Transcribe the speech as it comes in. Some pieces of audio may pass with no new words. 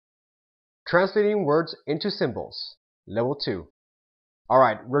Translating words into symbols. Level 2.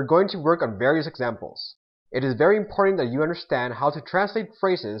 Alright, we're going to work on various examples. It is very important that you understand how to translate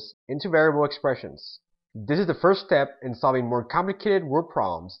phrases into variable expressions. This is the first step in solving more complicated word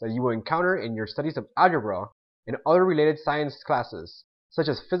problems that you will encounter in your studies of algebra and other related science classes, such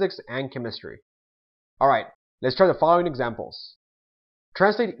as physics and chemistry. Alright, let's try the following examples.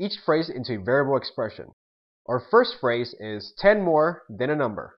 Translate each phrase into a variable expression. Our first phrase is 10 more than a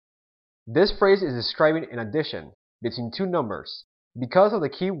number. This phrase is describing an addition between two numbers because of the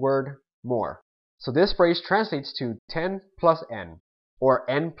key word more. So this phrase translates to 10 plus n, or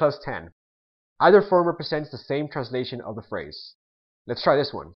n plus 10. Either form represents the same translation of the phrase. Let's try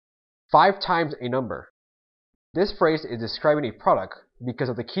this one. 5 times a number. This phrase is describing a product because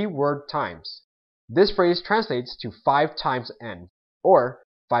of the key word times. This phrase translates to 5 times n, or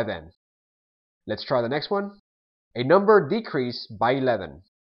 5n. Let's try the next one. A number decreased by 11.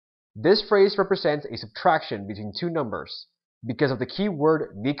 This phrase represents a subtraction between two numbers because of the key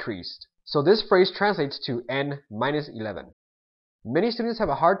word decreased. So this phrase translates to n minus 11. Many students have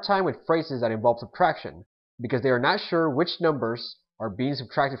a hard time with phrases that involve subtraction because they are not sure which numbers are being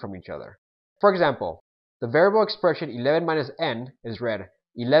subtracted from each other. For example, the variable expression 11 minus n is read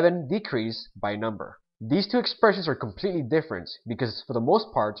 11 decreased by a number. These two expressions are completely different because for the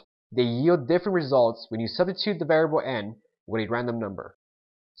most part, they yield different results when you substitute the variable n with a random number.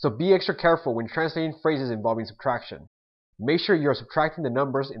 So be extra careful when translating phrases involving subtraction. Make sure you are subtracting the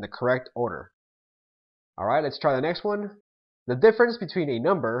numbers in the correct order. Alright, let's try the next one. The difference between a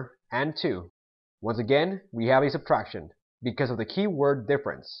number and 2. Once again, we have a subtraction because of the key word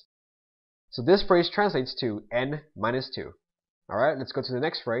difference. So this phrase translates to n minus 2. Alright, let's go to the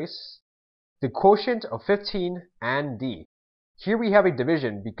next phrase. The quotient of 15 and d. Here we have a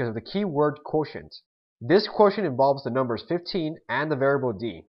division because of the key word quotient. This quotient involves the numbers 15 and the variable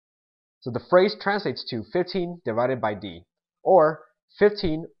d. So the phrase translates to 15 divided by d, or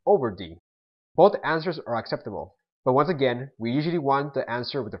 15 over d. Both answers are acceptable, but once again, we usually want the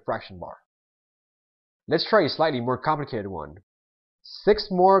answer with the fraction bar. Let's try a slightly more complicated one. 6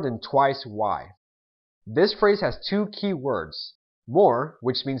 more than twice y. This phrase has two key words, more,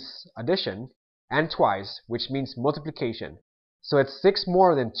 which means addition, and twice, which means multiplication. So it's 6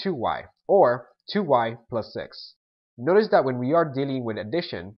 more than 2y, or 2y plus 6. Notice that when we are dealing with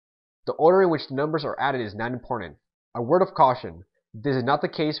addition, the order in which the numbers are added is not important. A word of caution, this is not the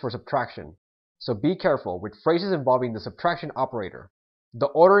case for subtraction. So be careful with phrases involving the subtraction operator. The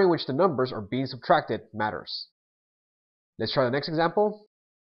order in which the numbers are being subtracted matters. Let's try the next example.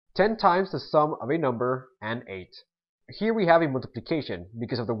 10 times the sum of a number and 8. Here we have a multiplication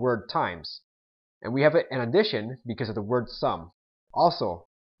because of the word times, and we have an addition because of the word sum. Also,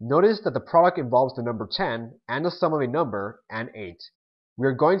 notice that the product involves the number 10 and the sum of a number and 8. We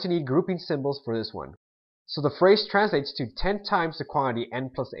are going to need grouping symbols for this one. So the phrase translates to 10 times the quantity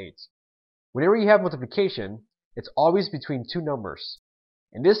n plus 8. Whenever you have multiplication, it's always between two numbers.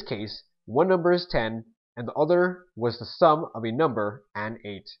 In this case, one number is 10 and the other was the sum of a number and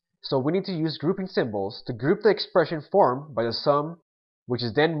 8. So we need to use grouping symbols to group the expression formed by the sum, which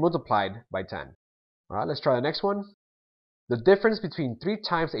is then multiplied by 10. Alright, let's try the next one. The difference between 3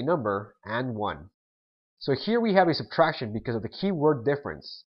 times a number and 1. So here we have a subtraction because of the key word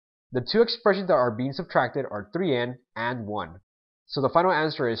difference. The two expressions that are being subtracted are 3n and 1. So the final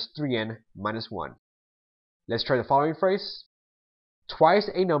answer is 3n minus 1. Let's try the following phrase. Twice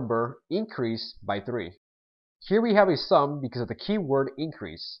a number increased by 3. Here we have a sum because of the key word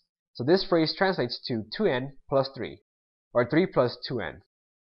increase. So this phrase translates to 2n plus 3, or 3 plus 2n.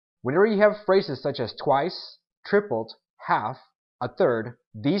 Whenever you have phrases such as twice, tripled, half, a third,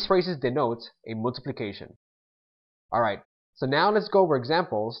 these phrases denote a multiplication. Alright, so now let's go over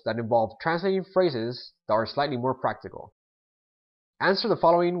examples that involve translating phrases that are slightly more practical. Answer the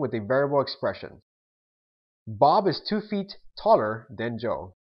following with a variable expression. Bob is 2 feet taller than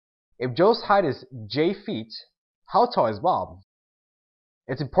Joe. If Joe's height is j feet, how tall is Bob?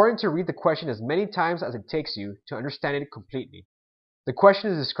 It's important to read the question as many times as it takes you to understand it completely. The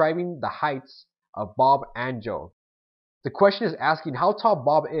question is describing the heights of Bob and Joe. The question is asking how tall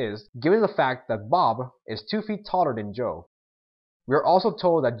Bob is given the fact that Bob is 2 feet taller than Joe. We are also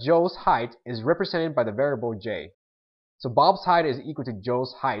told that Joe's height is represented by the variable j. So Bob's height is equal to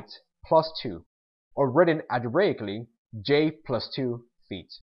Joe's height plus 2, or written algebraically, j plus 2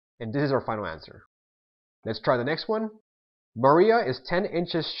 feet. And this is our final answer. Let's try the next one. Maria is 10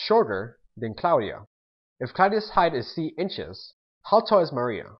 inches shorter than Claudia. If Claudia's height is c inches, how tall is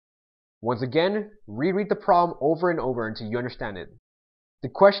Maria? Once again, reread the problem over and over until you understand it. The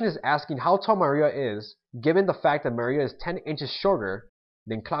question is asking how tall Maria is given the fact that Maria is 10 inches shorter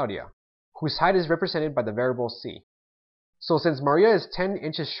than Claudia, whose height is represented by the variable c. So since Maria is 10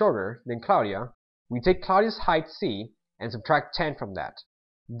 inches shorter than Claudia, we take Claudia's height c and subtract 10 from that.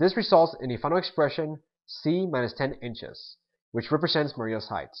 This results in a final expression c minus 10 inches, which represents Maria's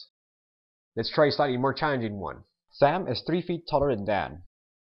height. Let's try a slightly more challenging one. Sam is 3 feet taller than Dan.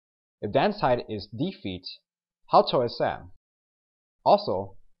 If Dan's height is d feet, how tall is Sam?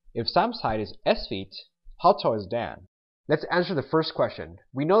 Also, if Sam's height is s feet, how tall is Dan? Let's answer the first question.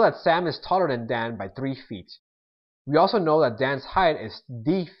 We know that Sam is taller than Dan by 3 feet. We also know that Dan's height is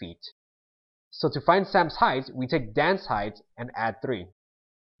d feet. So to find Sam's height, we take Dan's height and add 3.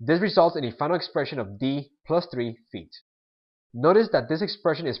 This results in a final expression of d plus 3 feet. Notice that this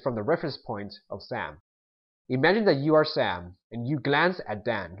expression is from the reference point of Sam. Imagine that you are Sam and you glance at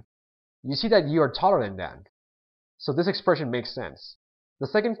Dan. You see that you are taller than Dan. So this expression makes sense. The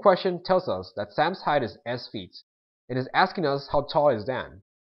second question tells us that Sam's height is s feet and is asking us how tall is Dan.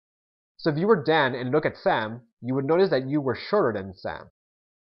 So if you were Dan and look at Sam, you would notice that you were shorter than Sam.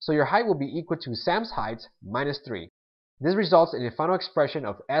 So your height will be equal to Sam's height minus 3. This results in a final expression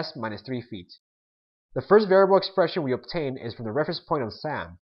of s minus 3 feet. The first variable expression we obtain is from the reference point of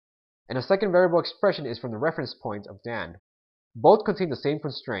Sam, and the second variable expression is from the reference point of Dan. Both contain the same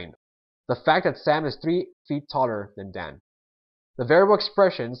constraint, the fact that Sam is 3 feet taller than Dan. The variable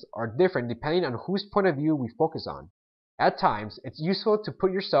expressions are different depending on whose point of view we focus on. At times, it's useful to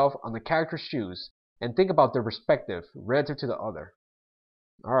put yourself on the character's shoes and think about their perspective relative to the other.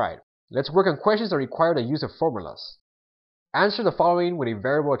 Alright, let's work on questions that require the use of formulas. Answer the following with a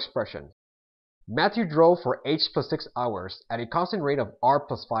variable expression. Matthew drove for h plus 6 hours at a constant rate of r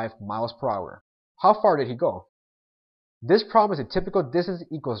plus 5 miles per hour. How far did he go? This problem is a typical distance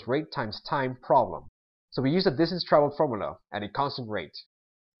equals rate times time problem. So we use the distance traveled formula at a constant rate.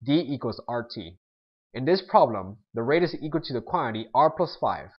 D equals RT. In this problem, the rate is equal to the quantity r plus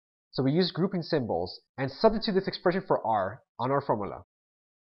 5. So we use grouping symbols and substitute this expression for r on our formula.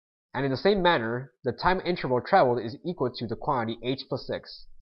 And in the same manner, the time interval traveled is equal to the quantity h plus 6.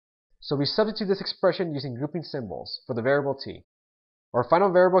 So we substitute this expression using grouping symbols for the variable t. Our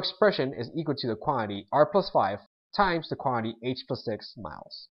final variable expression is equal to the quantity r plus 5 times the quantity h plus 6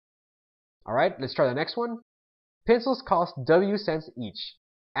 miles. Alright, let's try the next one. Pencils cost W cents each,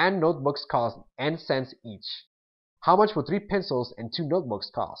 and notebooks cost N cents each. How much will 3 pencils and 2 notebooks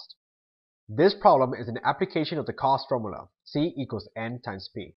cost? This problem is an application of the cost formula, C equals N times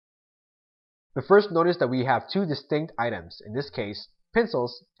P. But first notice that we have 2 distinct items, in this case,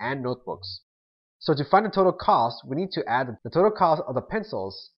 pencils and notebooks. So to find the total cost, we need to add the total cost of the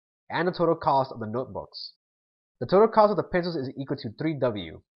pencils and the total cost of the notebooks. The total cost of the pencils is equal to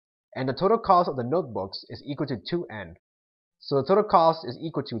 3W, and the total cost of the notebooks is equal to 2N. So the total cost is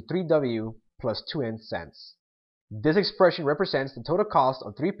equal to 3W plus 2N cents. This expression represents the total cost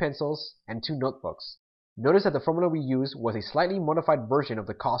of 3 pencils and 2 notebooks. Notice that the formula we used was a slightly modified version of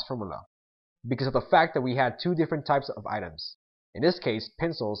the cost formula, because of the fact that we had 2 different types of items, in this case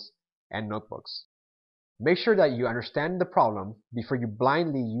pencils and notebooks. Make sure that you understand the problem before you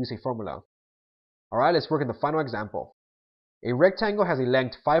blindly use a formula. Alright, let's work on the final example. A rectangle has a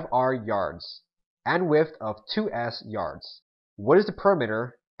length 5r yards and width of 2s yards. What is the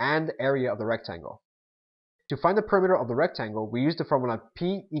perimeter and the area of the rectangle? To find the perimeter of the rectangle, we use the formula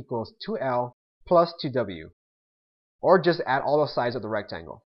P equals 2L plus 2W, or just add all the sides of the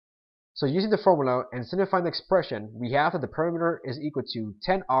rectangle. So using the formula and simplifying the expression, we have that the perimeter is equal to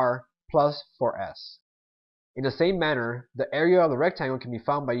 10r plus 4s. In the same manner, the area of the rectangle can be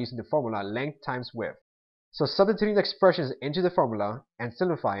found by using the formula length times width. So substituting the expressions into the formula and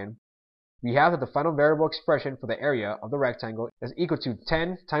simplifying, we have that the final variable expression for the area of the rectangle is equal to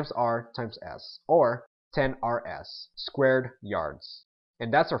 10 times r times s, or 10rs squared yards.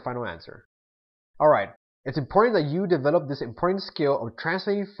 And that's our final answer. Alright, it's important that you develop this important skill of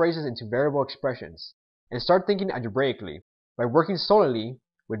translating phrases into variable expressions and start thinking algebraically by working solely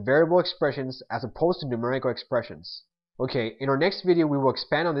with variable expressions as opposed to numerical expressions. Okay, in our next video we will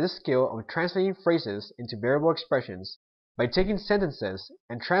expand on this skill of translating phrases into variable expressions by taking sentences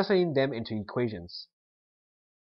and translating them into equations.